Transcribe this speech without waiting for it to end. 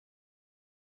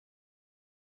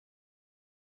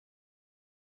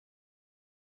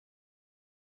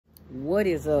What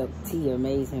is up, T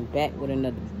Amazing, back with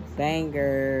another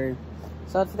banger.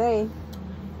 So today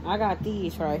I got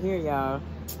these right here, y'all.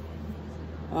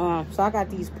 So I got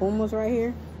these Pumas right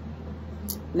here.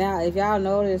 Now if y'all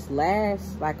noticed,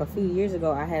 like a few years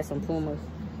ago, I had some Pumas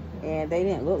and they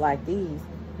didn't look like these,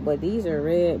 but these are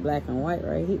red, black, and white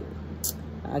right here.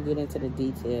 I'll get into the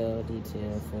detail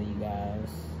for you guys.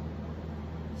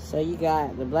 So you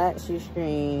got the black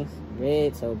shoestrings,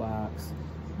 red toe box,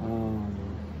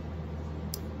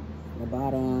 the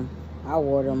bottom, I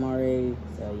wore them already,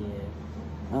 so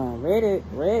yeah. Red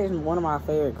is one of my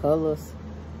favorite colors,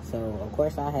 so of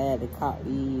course I had to cop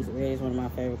these. Red is one of my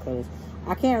favorite colors.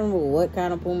 I can't remember what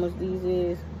kind of Pumas these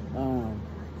is,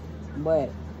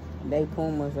 but they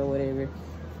Pumas or whatever.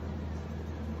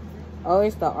 Oh,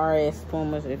 it's the RS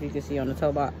Pumas, if you can see on the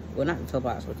toe box. Well, not the toe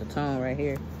box, but the tone right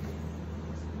here.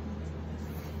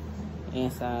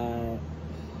 Inside.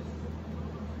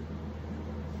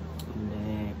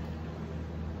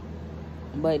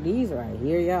 But these right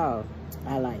here, y'all,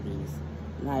 I like these.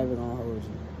 Not even gonna hold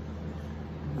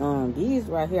you. These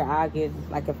right here, I get,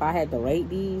 like, if I had to rate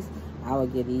these, I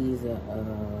would give these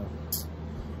a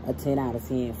 10 out of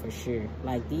 10 for sure.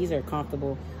 Like, these are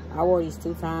comfortable. I wore these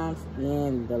 2 times,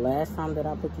 and the last time that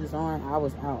I put these on, I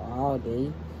was out all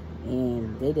day,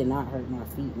 and they did not hurt my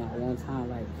feet not one time.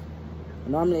 Like,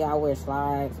 normally I wear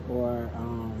slides or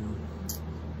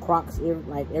Crocs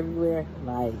everywhere.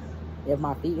 Like, if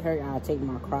my feet hurt, I'll take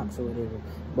my Crocs or whatever.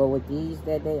 But with these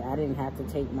that day, I didn't have to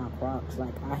take my Crocs.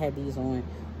 Like, I had these on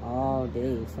all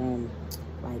day from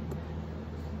like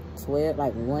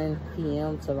 1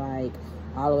 p.m. to like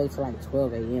all the way to like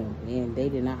 12 a.m. and they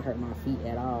did not hurt my feet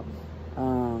at all.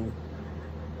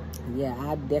 Yeah,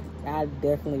 I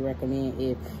definitely recommend,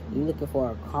 if you're looking for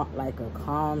a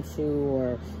calm shoe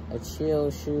or a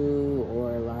chill shoe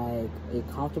or like a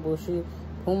comfortable shoe,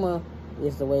 Puma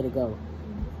is the way to go.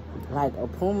 Like, a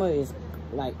Puma is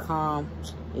like calm.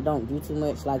 It don't do too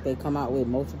much. Like, they come out with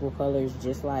multiple colors,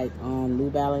 just like New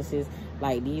Balances.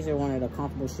 Like, these are one of the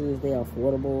comfortable shoes. They're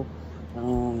affordable.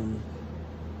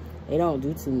 They don't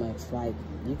do too much. Like,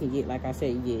 you can get, like I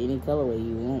said, you get any colorway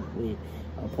you want with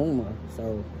a Puma.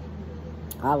 So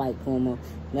I like Puma.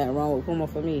 Nothing wrong with Puma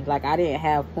for me. Like, I didn't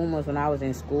have Pumas when I was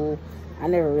in school. I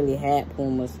never really had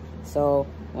Pumas. So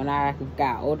when I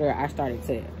got older, I started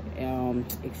to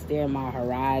extend my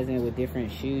horizon with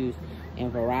different shoes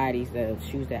and varieties of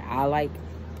shoes that I like,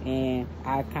 and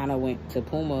I kind of went to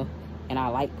Puma, and I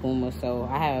like Puma, so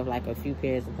I have like a few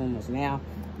pairs of Pumas now.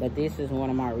 But this is one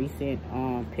of my recent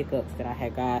pickups that I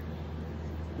had got.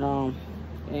 And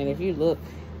if you look,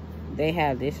 they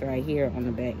have this right here on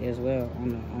the back as well,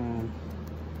 on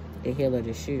the heel of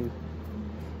the shoe,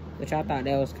 which I thought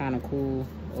that was kind of cool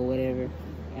or whatever.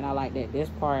 And I like that this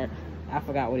part, I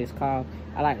forgot what it's called.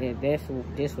 I like that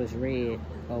this was red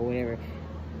or whatever.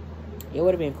 It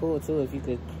would have been cool too if you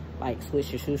could like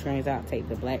switch your shoestrings out, take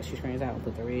the black shoestrings out and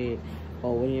put the red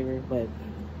or whatever. But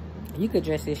you could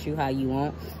dress this shoe how you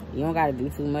want. You don't gotta do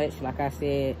too much. Like I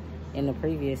said in the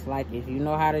previous, like, if you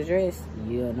know how to dress,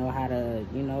 you'll know how to,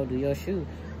 you know, do your shoe.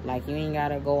 Like, you ain't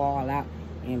gotta go all out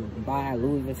and buy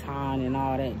Louis Vuitton and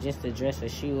all that just to dress a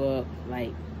shoe up.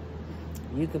 Like,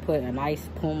 you could put a nice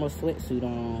Puma sweatsuit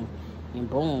on and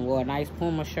boom, or a nice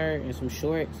Puma shirt and some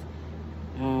shorts,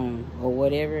 or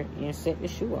whatever, and set the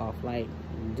shoe off. Like,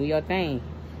 do your thing.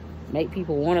 Make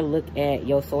people want to look at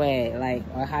your swag, like,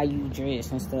 or how you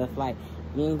dress and stuff. Like,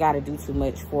 you ain't got to do too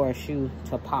much for a shoe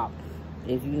to pop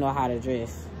if you know how to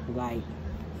dress. Like,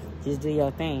 just do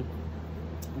your thing.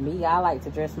 Me, I like to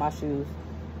dress my shoes.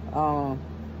 How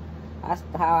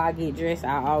I get dressed,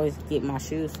 I always get my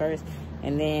shoes first,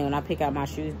 and then when I pick out my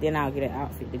shoes, then I'll get an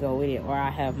outfit to go with it, or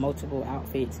I have multiple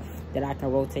outfits that I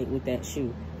can rotate with that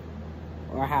shoe,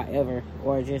 or however,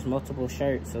 or just multiple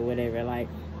shirts or whatever. Like,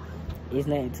 it's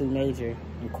nothing too major.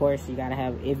 Of course, you gotta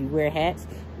have, if you wear hats,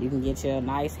 you can get you a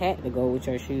nice hat to go with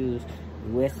your shoes.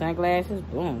 You wear sunglasses,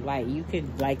 boom. Like, you could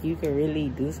really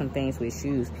do some things with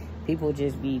shoes. People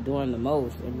just be doing the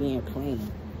most and being plain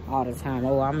all the time.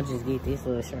 Oh, I'm gonna just get this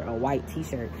little shirt, a white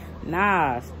t-shirt.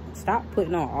 Nah, stop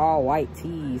putting on all white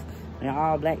tees and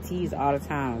all black tees all the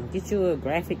time. Get you a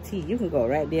graphic tee. You can go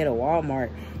right there to Walmart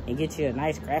and get you a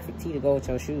nice graphic tee to go with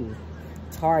your shoes.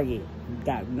 Target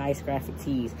got nice graphic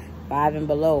tees. 5 and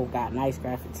Below got nice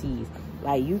graphic tees.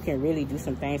 Like, you can really do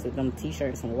some things with them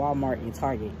t-shirts from Walmart and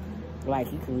Target.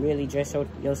 Like, you can really dress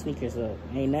your sneakers up.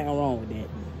 Ain't nothing wrong with that.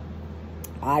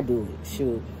 I do it,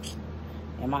 shoot.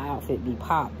 And my outfit be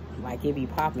pop. Like, it be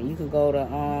popping. You can go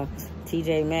to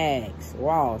TJ Maxx,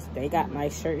 Ross. They got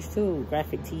nice shirts too,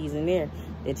 graphic tees in there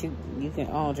that you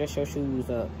can dress your shoes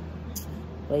up.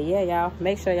 But yeah, y'all,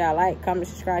 make sure y'all like, comment,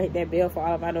 subscribe, hit that bell for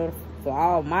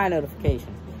all my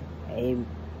notifications. I'm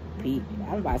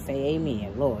about to say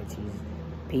amen. Lord Jesus.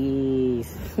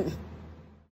 Peace.